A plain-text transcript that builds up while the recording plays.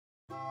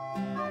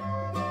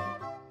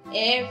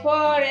A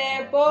for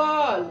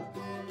apple.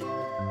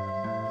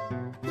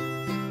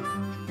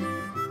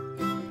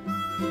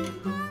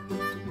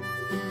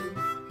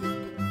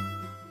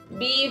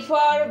 B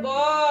for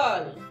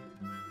ball.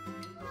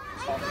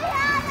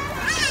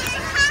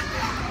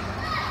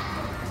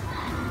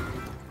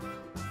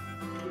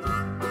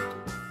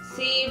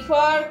 C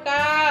for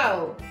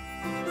cow.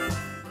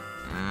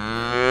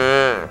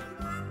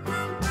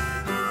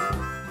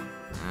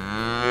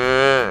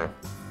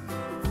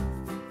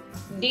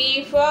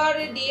 D for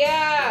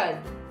deer.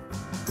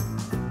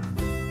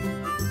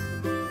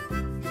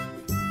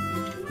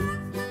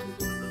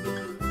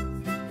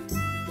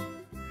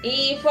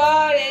 E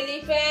for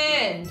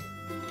elephant.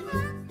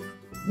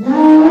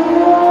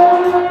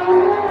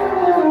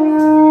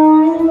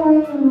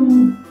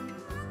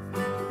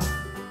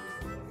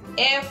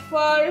 F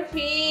for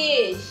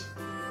fish.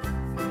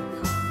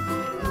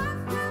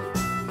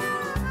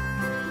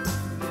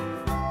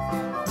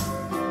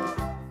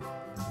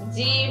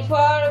 G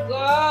for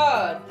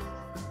goat.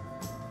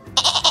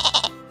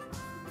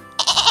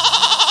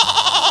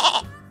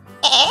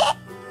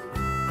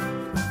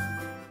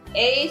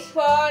 H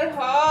for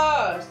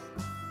horse.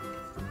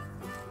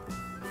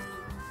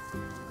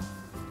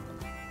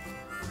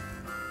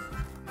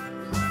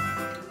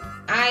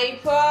 I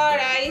for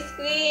ice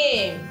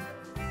cream.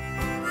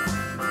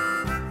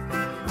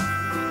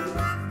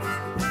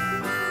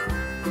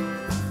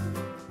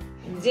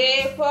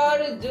 J for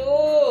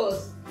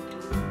juice.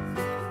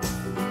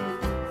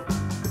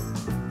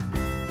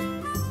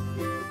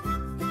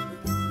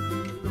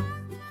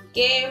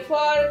 K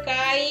for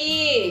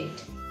kite.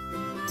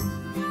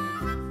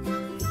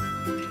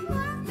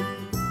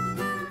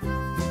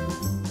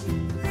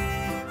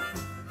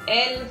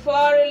 L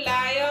for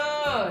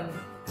lion.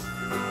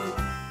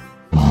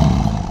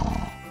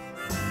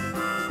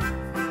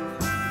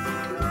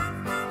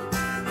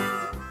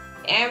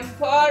 M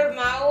for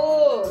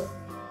mouse.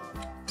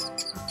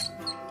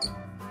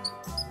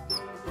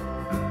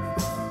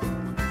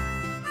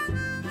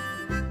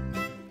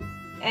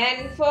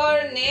 N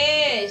for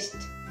nest.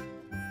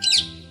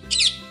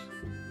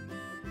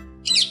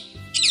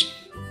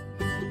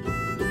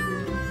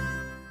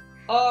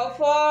 O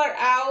for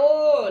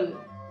owl.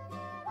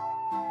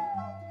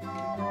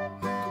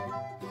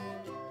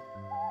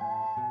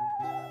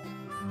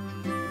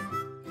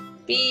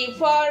 P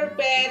for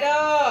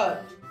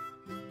parrot.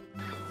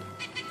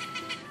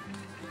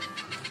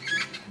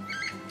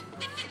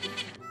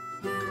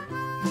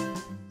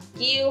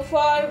 Q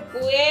for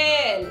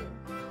quail.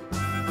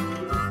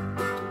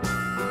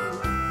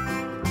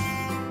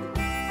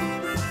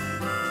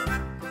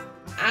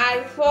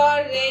 R for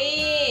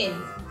rain.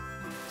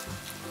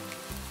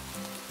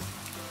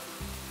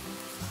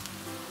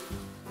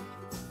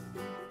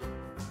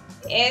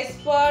 S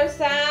for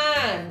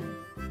sun.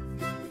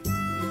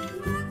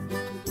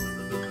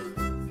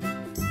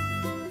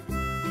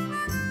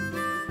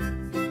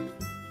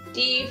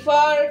 T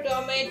for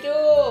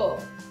tomato.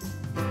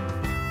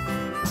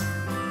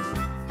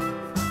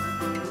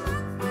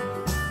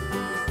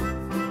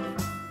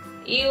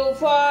 U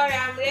for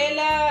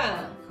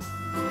umbrella.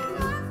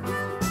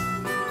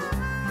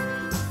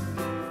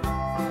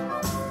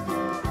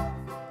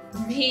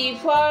 V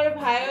for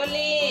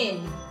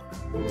violin.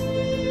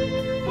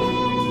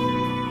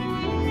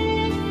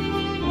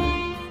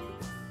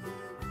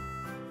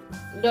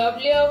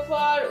 W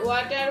for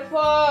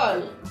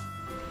waterfall.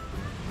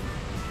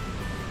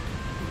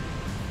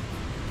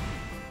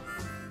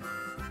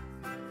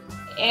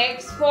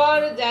 X for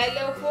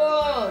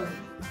xylophone.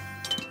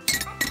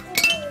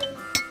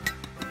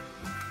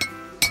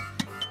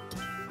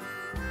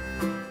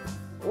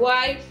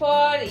 Y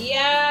for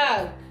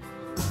yak.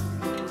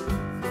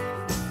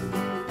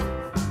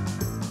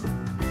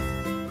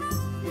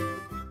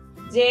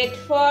 Z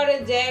for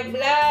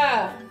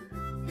zebra.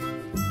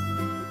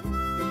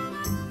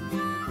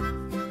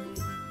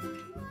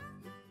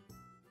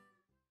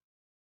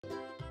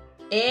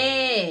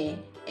 A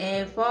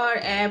for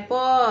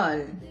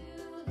apple.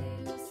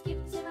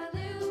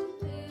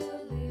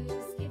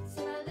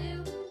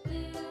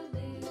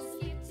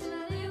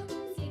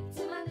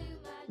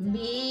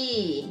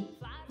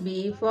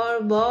 B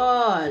for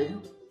ball.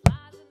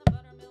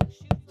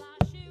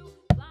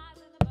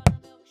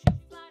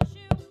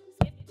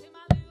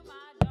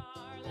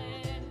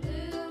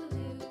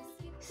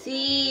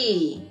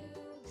 C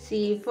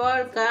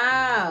for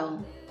cow.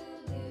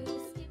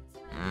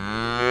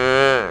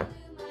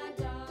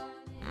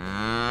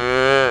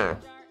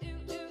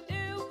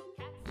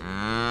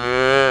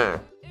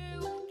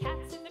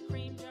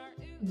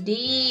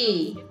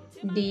 D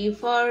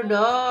for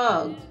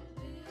dog.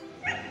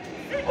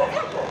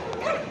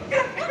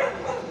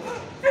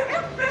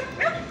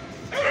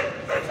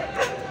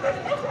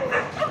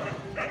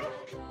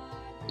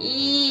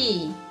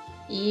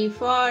 E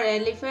for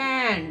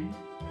elephant.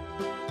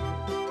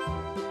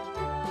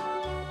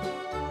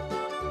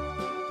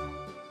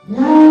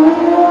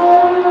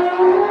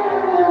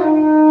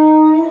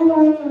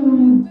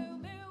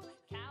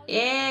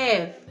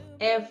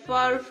 F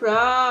for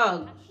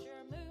frog.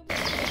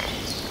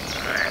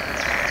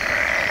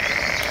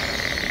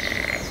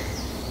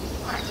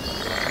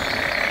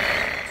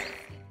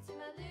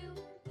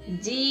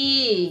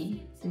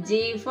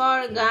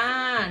 for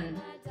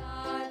gun.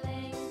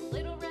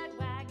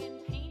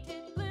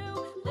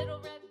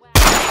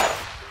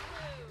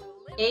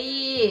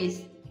 H.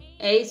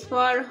 H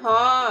for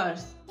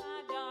horse.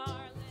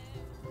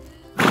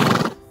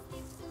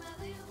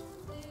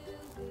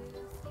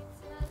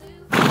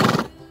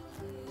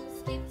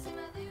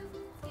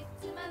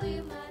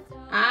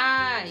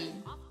 I.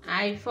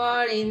 I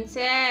for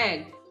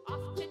insect.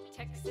 Off to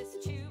Texas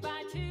 2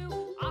 by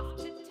 2. Off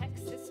to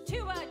Texas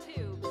 2 by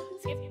 2.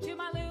 Skip to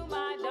my loo,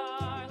 my darling.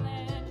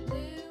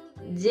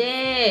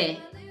 J.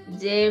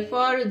 J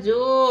for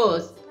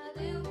juice.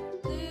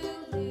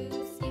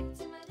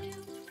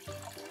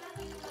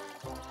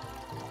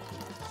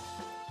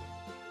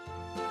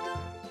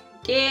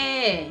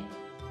 K.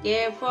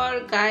 K for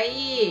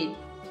kite.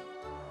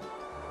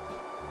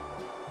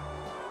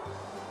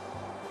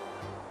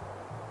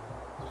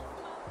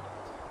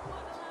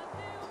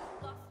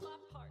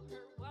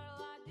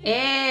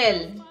 L.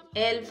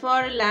 L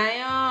for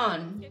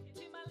lion.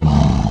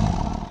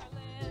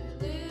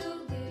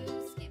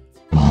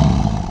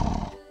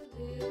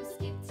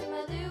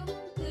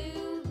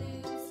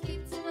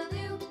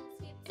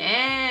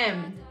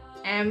 M.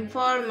 M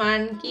for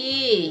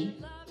monkey.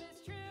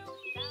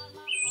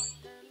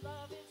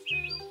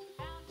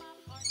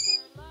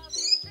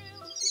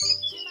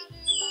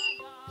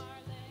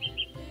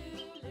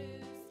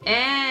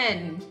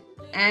 N.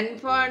 N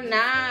for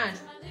nut.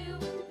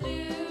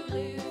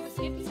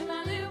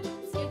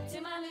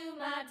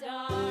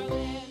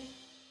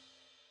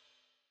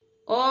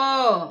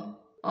 O.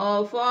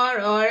 O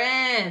for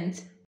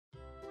orange.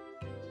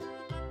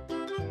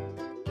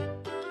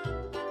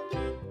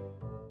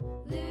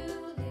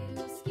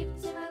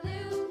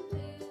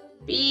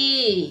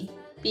 P.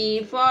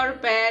 P for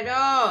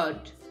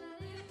parrot.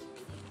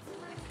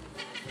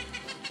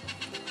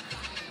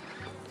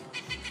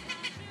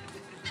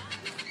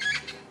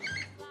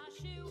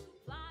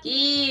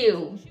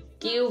 Q.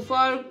 Q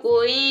for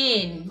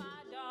queen.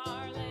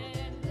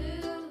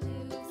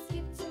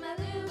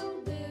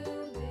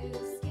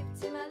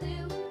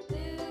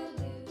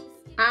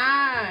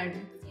 R.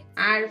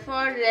 R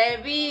for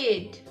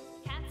rabbit.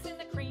 Cats in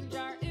the cream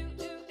jar, ooh,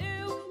 ooh,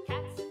 ooh.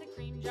 Cats in the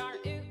cream jar,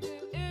 ooh,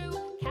 ooh,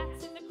 ooh.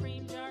 Cats in the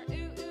cream jar, ooh,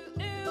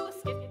 ooh, ooh.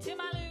 Skip to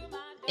my loo, my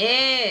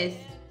S.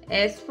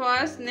 S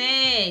for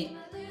snake.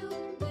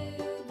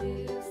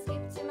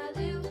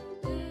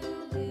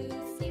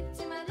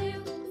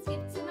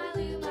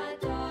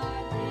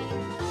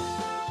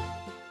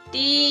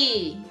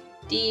 T.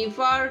 T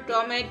for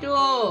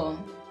tomato.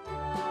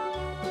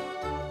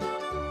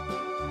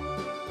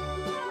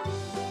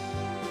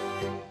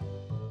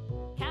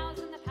 cows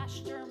in the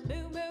pasture,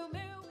 moo, moo,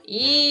 moo.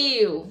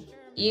 U.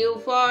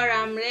 U for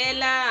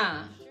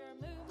umbrella.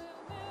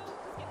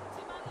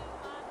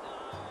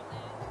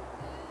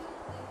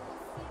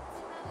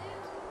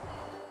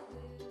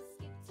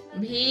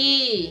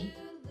 V.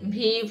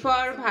 V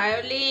for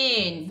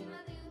violin.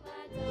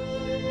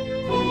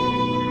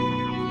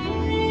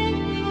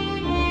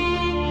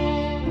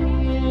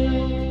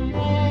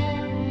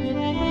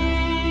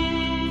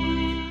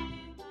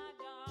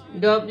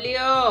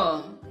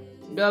 W.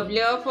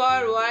 W for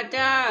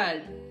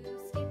water.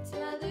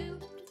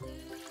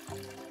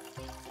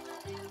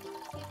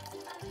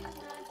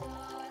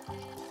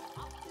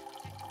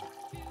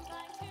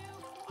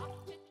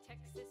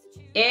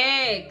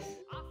 X.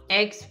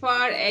 X for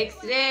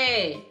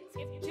X-ray.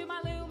 Skip to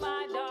my loo,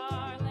 my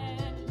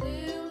darling.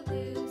 Loo,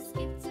 loo,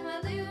 skip to my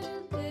loo.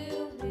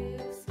 Loo, loo,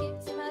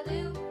 skip to my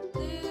loo.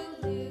 Loo,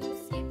 loo,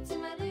 skip to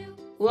my loo.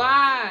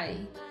 Y.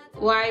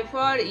 Y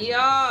for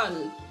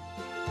yawl.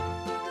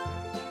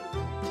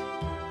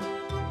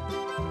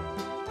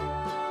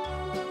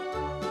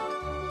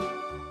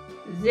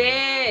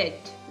 Z.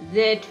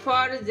 Z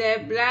for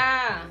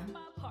zebra. My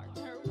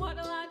partner,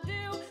 what'll I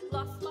do?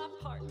 Lost my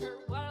partner,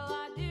 what'll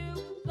I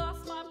do?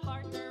 Lost my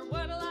partner,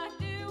 what'll I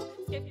do?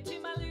 Skip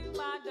to my loo,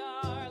 my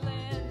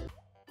darling.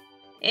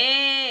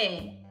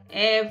 A.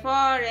 A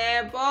for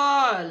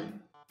apple.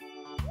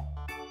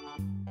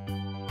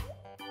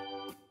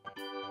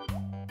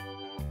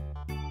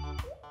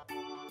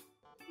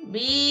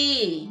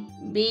 B.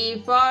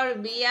 B for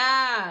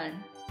bear.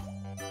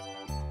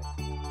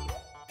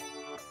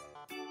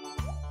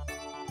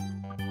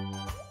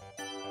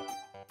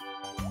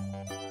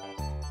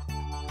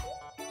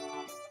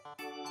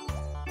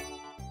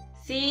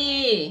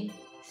 C.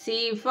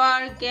 C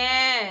for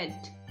cat.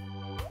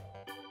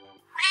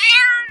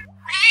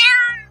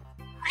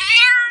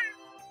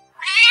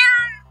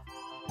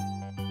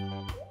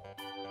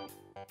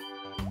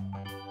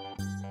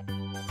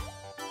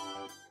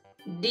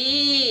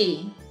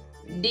 D.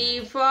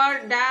 D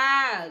for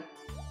duck.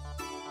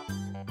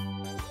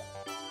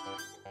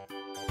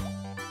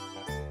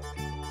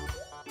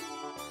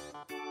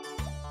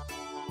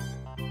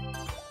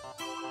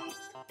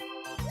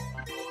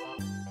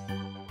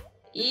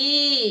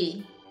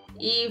 E.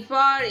 E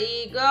for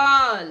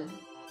eagle.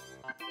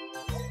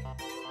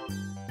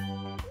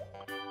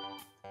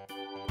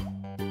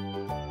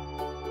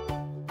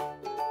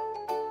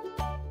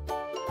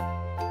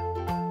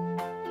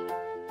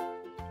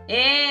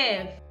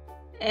 F.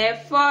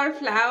 F for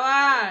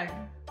flower.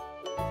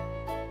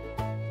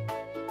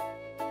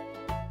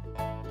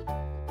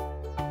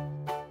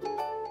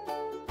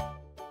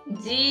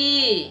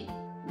 G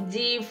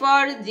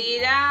for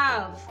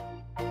giraffe.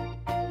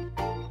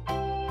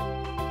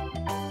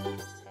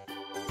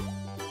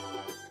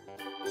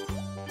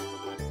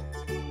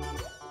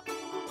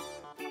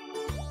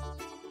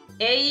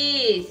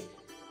 H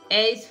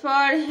for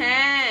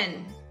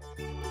hen.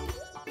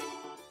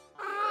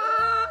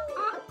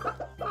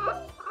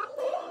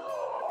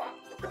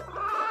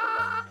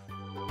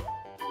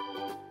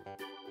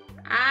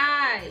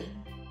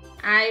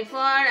 I for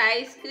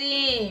ice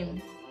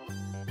cream.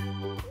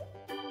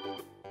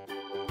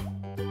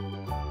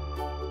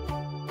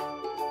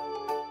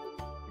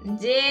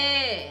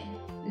 J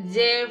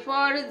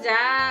for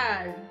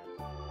jar.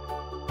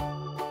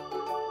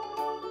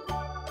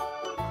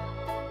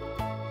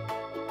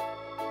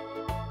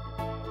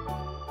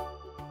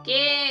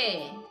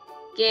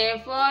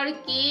 K for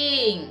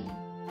king.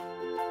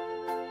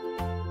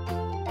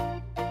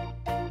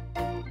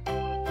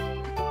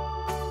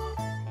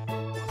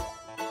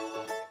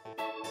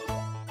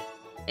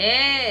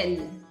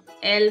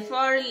 L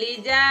for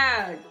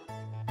lizard.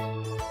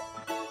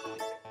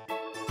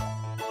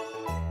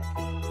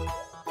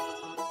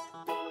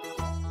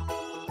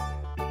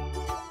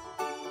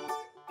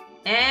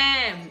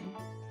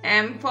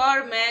 M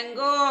for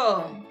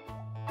mango.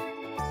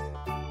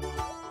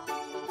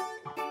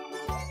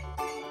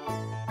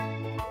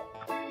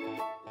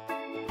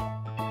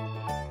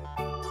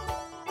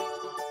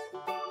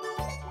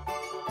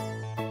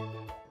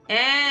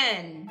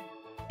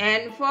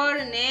 N for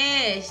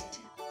nest.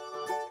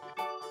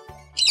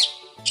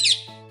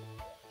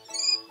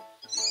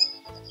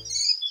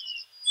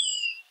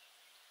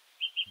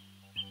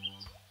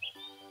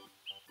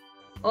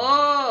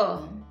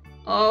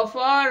 O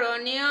for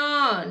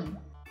onion.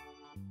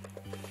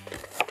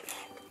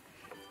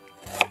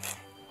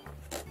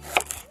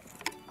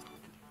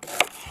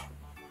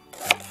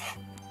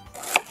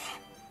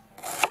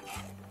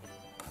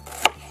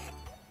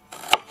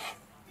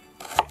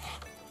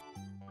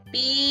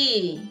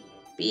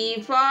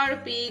 P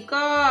for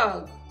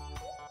peacock.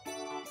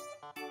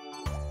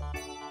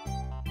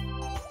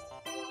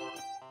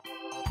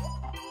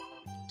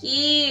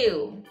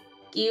 Q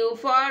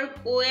for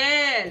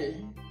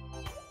quail.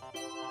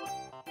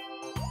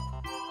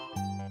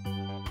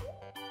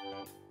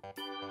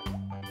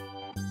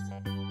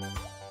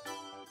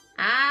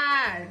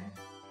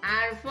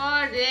 R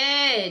for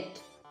red.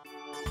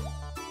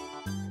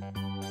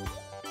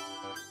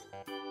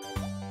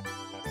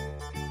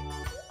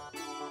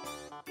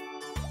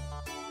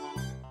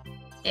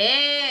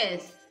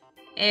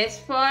 S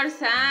for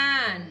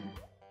sun.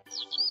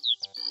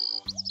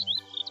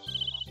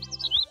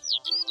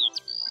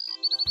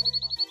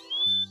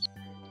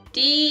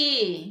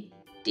 T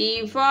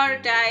for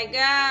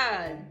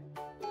tiger.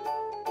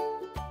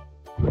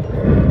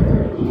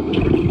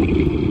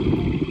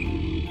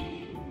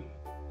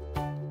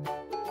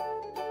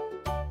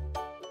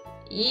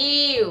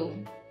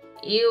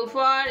 U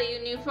for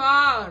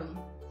uniform.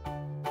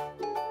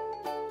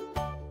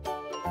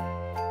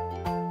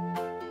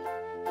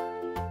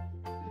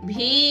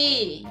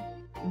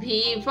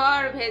 V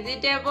for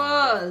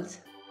vegetables.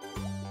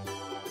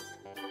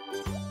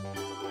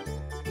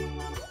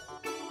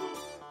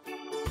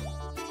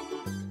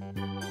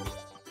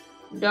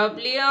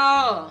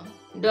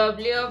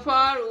 W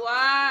for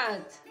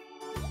watch.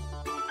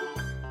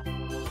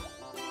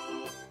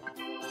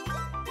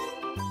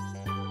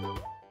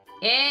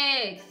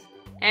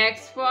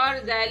 X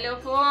for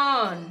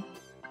xylophone.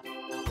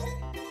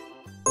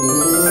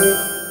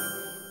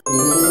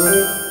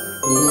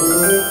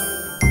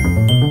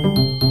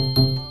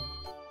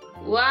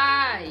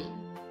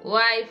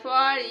 Y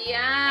for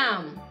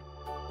yam.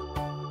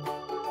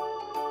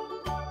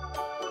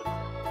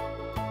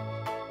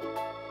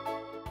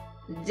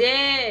 Z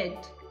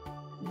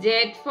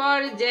for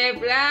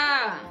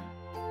zebra.